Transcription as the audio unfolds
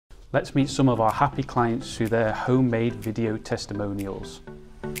Let's meet some of our happy clients through their homemade video testimonials.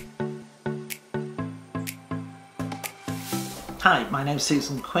 Hi, my name's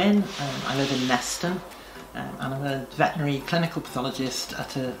Susan Quinn. I live in Neston and I'm a veterinary clinical pathologist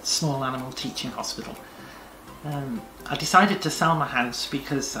at a small animal teaching hospital. I decided to sell my house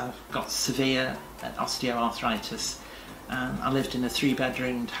because I've got severe osteoarthritis and I lived in a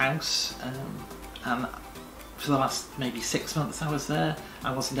 3-bedroomed house and for the last maybe 6 months I was there.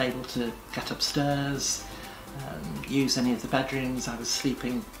 I wasn't able to get upstairs, use any of the bedrooms. I was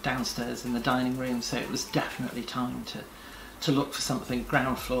sleeping downstairs in the dining room, so it was definitely time to look for something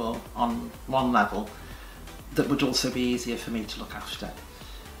ground floor on one level that would also be easier for me to look after.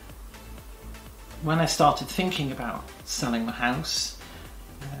 When I started thinking about selling my house,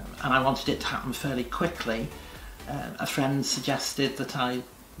 and I wanted it to happen fairly quickly, a friend suggested that I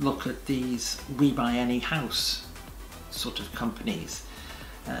look at these We Buy Any House sort of companies.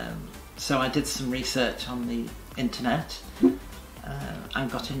 So I did some research on the internet and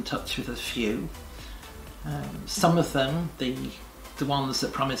got in touch with a few. Some of them, the ones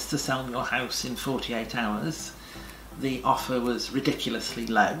that promised to sell your house in 48 hours, the offer was ridiculously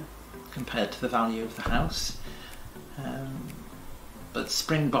low compared to the value of the house. But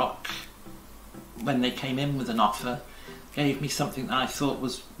Springbok, when they came in with an offer, gave me something that I thought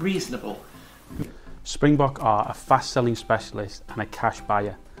was reasonable. Springbok are a fast-selling specialist and a cash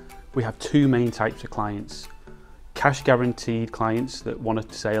buyer. We have two main types of clients. Cash guaranteed clients that want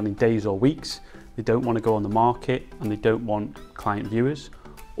to sell in days or weeks. They don't want to go on the market and they don't want client viewers.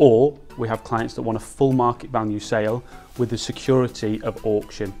 Or we have clients that want a full market value sale with the security of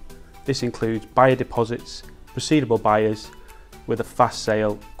auction. This includes buyer deposits, proceedable buyers with a fast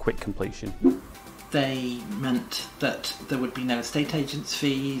sale, quick completion. They meant that there would be no estate agents'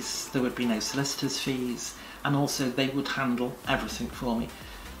 fees, there would be no solicitors' fees, and also they would handle everything for me.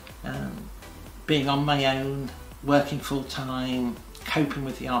 Being on my own, working full time, coping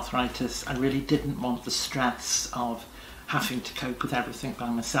with the arthritis, I really didn't want the stress of having to cope with everything by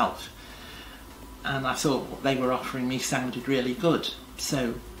myself. And I thought what they were offering me sounded really good,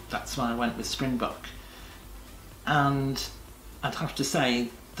 so that's why I went with Springbok. And I'd have to say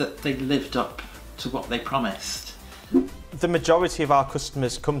that they lived up to what they promised. The majority of our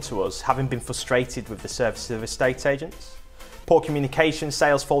customers come to us having been frustrated with the services of estate agents, poor communication,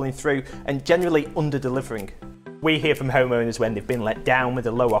 sales falling through, and generally under-delivering. We hear from homeowners when they've been let down with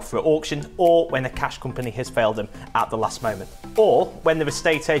a low offer at auction, or when a cash company has failed them at the last moment, or when their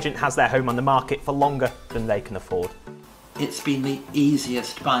estate agent has their home on the market for longer than they can afford. It's been the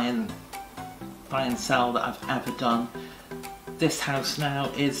easiest buy and sell that I've ever done. This house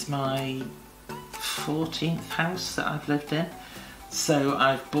now is my 14th house that I've lived in, so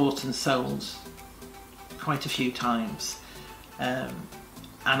I've bought and sold quite a few times, and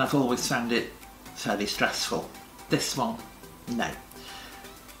I've always found it fairly stressful. This one, no.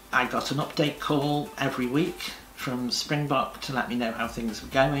 I got an update call every week from Springbok to let me know how things were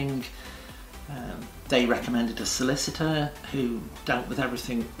going. They recommended a solicitor who dealt with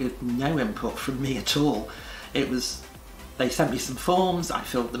everything with no input from me at all. They sent me some forms, I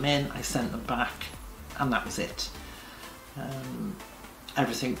filled them in, I sent them back, and that was it.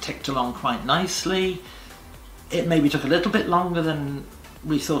 Everything ticked along quite nicely. It maybe took a little bit longer than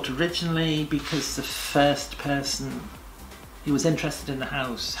we thought originally because the first person who was interested in the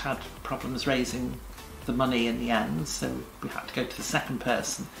house had problems raising the money in the end, so we had to go to the second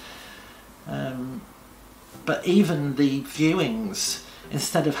person. But even the viewings,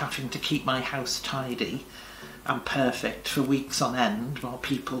 instead of having to keep my house tidy and perfect for weeks on end while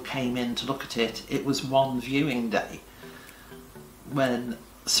people came in to look at it, it was one viewing day. When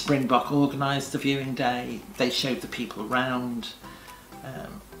Springbok organised the viewing day, they showed the people around.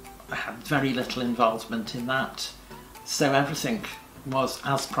 I had very little involvement in that, so everything was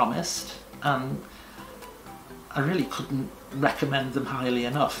as promised, and I really couldn't recommend them highly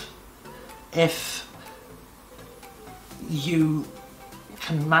enough. If you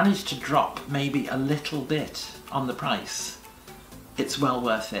can manage to drop maybe a little bit on the price, it's well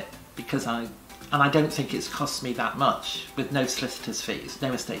worth it, because I don't think it's cost me that much, with no solicitors' fees,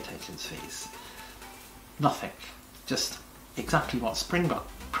 no estate agents' fees, nothing. Just exactly what Springbok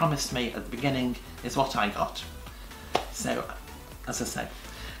promised me at the beginning is what I got. So, as I say,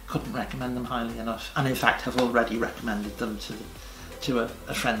 couldn't recommend them highly enough, and in fact have already recommended them to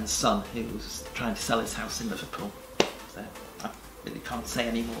a friend's son who's trying to sell his house in Liverpool. So I really can't say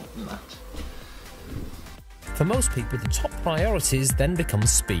any more than that. For most people, the top priorities then become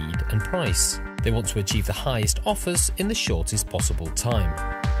speed and price. They want to achieve the highest offers in the shortest possible time.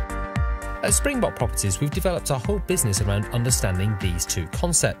 At Springbok Properties, we've developed our whole business around understanding these two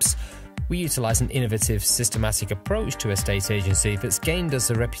concepts. We utilise an innovative, systematic approach to estate agency that's gained us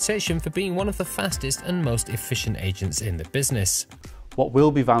a reputation for being one of the fastest and most efficient agents in the business. What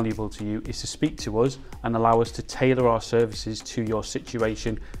will be valuable to you is to speak to us and allow us to tailor our services to your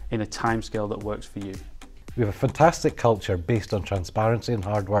situation in a timescale that works for you. We have a fantastic culture based on transparency and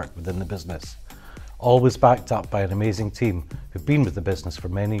hard work within the business, always backed up by an amazing team who've been with the business for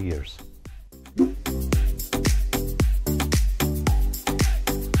many years.